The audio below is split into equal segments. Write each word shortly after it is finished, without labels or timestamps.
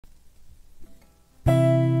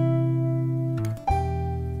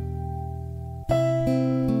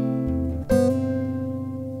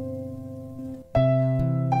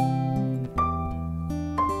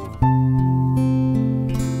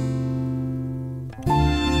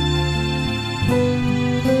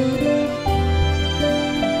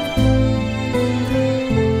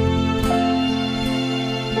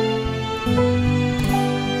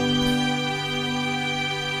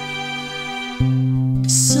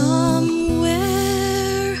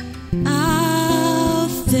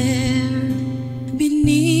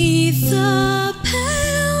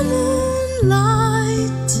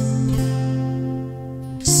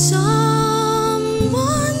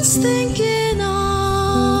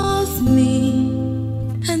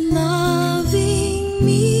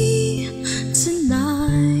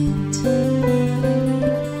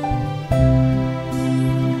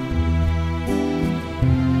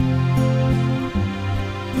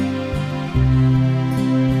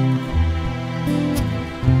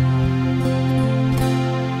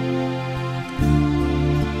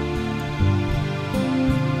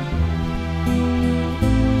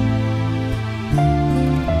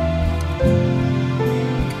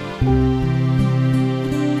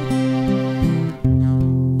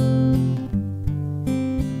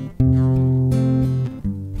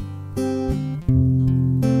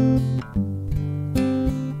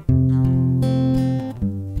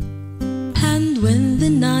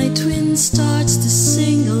twin starts to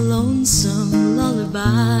sing a lonesome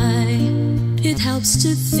lullaby, it helps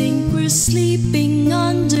to think we're sleeping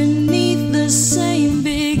underneath the same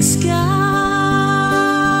big sky.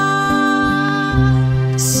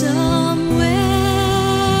 Somewhere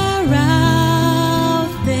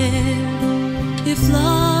out there, if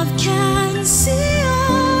love can see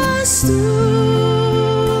us through,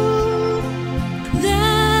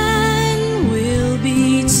 then we'll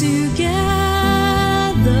be together.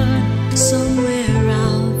 Somewhere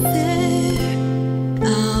out there,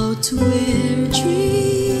 out where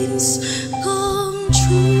dreams come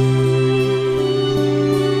true.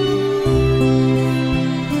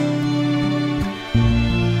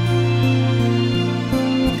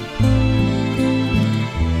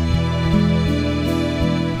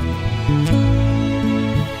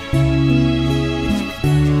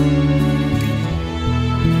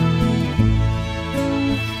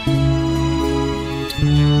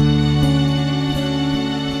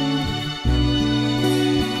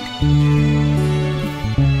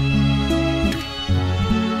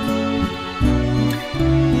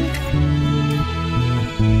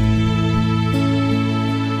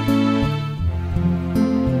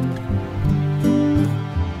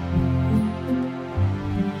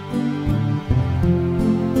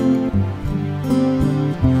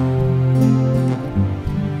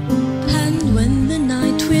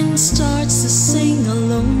 Starts to sing a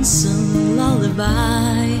lonesome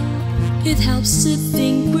lullaby, it helps to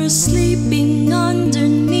think we're sleeping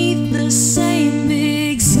underneath